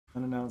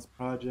Unannounced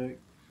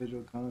project,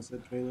 visual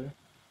concept trailer.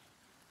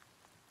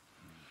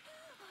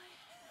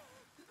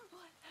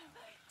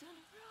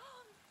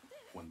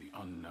 When the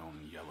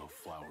unknown yellow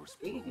flowers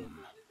bloom.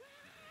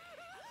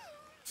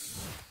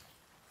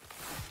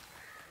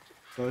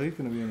 So he's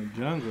gonna be in the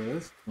jungle.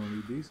 That's gonna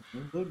be decent.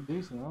 It look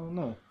decent. I don't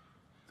know.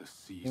 The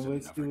season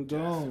wait to see of what go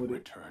on death with it.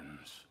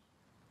 returns.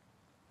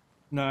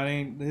 No, it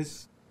ain't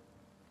this.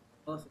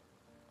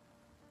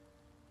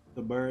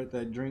 The bird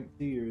that drink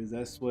tears.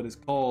 That's what it's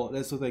called.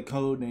 That's what they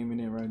code naming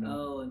it right now.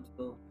 Oh,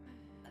 until.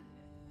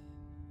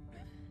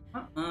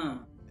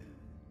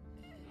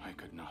 I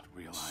could not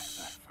realize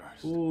at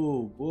first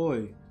Oh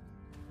boy.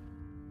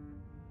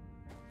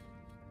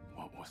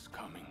 what was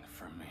coming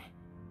for me.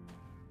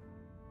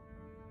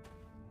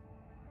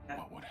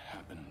 What would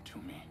happen to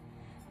me.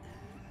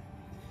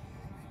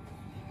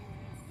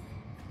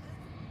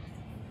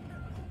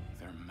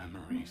 Their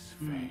memories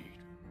fade.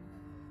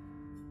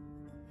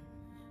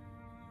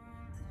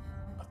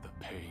 But the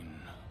pain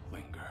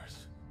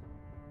lingers.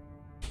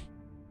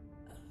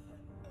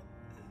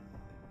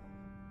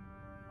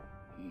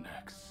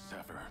 Necks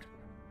severed.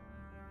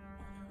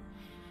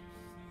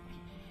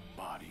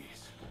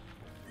 Bodies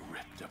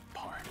ripped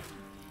apart.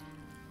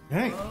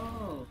 Dang.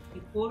 Oh, he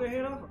pulled her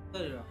head off.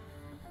 Cut it off.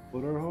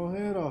 Put her whole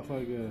head off,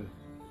 I guess.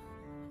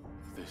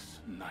 This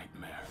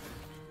nightmare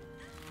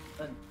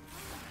Done.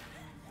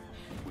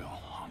 will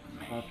haunt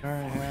me My for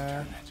turn,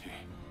 yeah. eternity.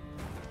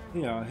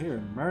 He out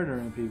here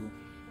murdering people.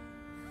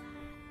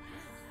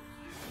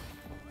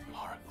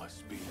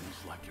 Heartless beings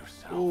like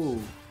yourselves Ooh.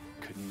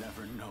 could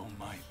never know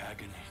my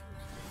agony.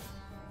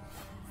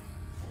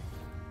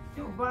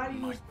 Your body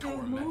My was still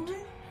torment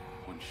moving?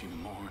 when she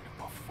mourned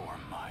before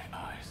my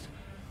eyes.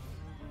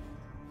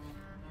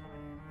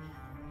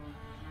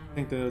 I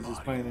think they was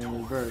just playing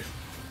in reverse.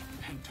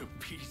 Into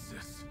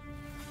pieces.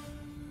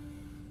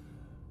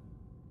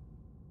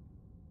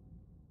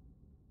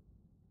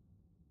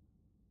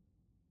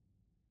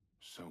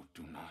 So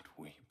do not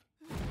weep.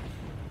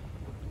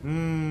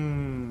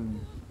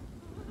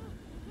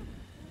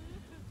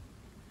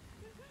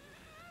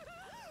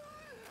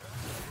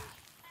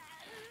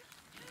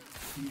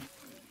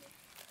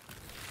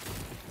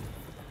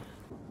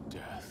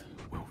 Death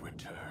will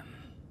return.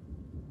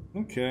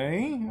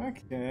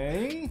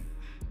 Okay.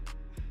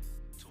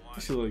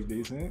 This should look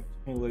decent.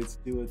 Can't wait to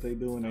see what they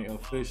do when they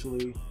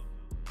officially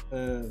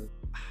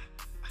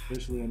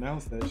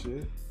announce that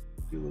shit.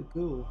 You look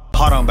cool.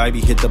 Hold on, baby,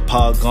 hit the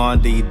pog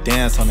on, do you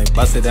dance on it?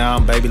 Bust it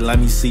down, baby, let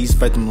me see,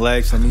 spread them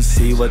legs, let me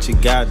see what you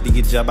got. Do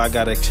your job, I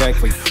got a check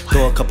for you.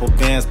 Throw a couple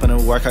bands, put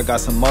in work, I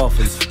got some more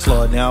for you.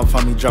 Slow it down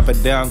for me, drop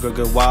it down, girl,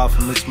 get wild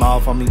for me, small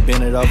for me,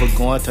 bend it over,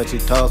 go and touch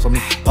your toes for me.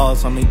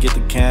 Pause for me, get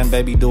the can,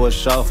 baby, do a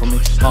show for me.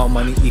 All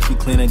money, if you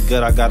clean it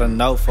good, I got a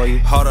note for you.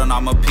 Hold on,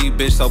 I'm a P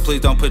bitch, so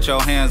please don't put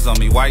your hands on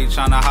me. Why you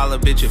tryna holler,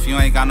 bitch, if you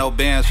ain't got no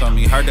bands for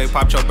me? Heard they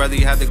popped your brother,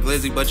 you had the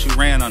glizzy, but you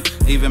ran on.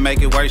 Even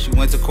make it worse, you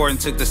went to court and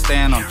took the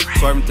stand on.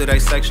 Swerving through they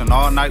section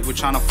all night, we're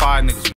tryna fight niggas.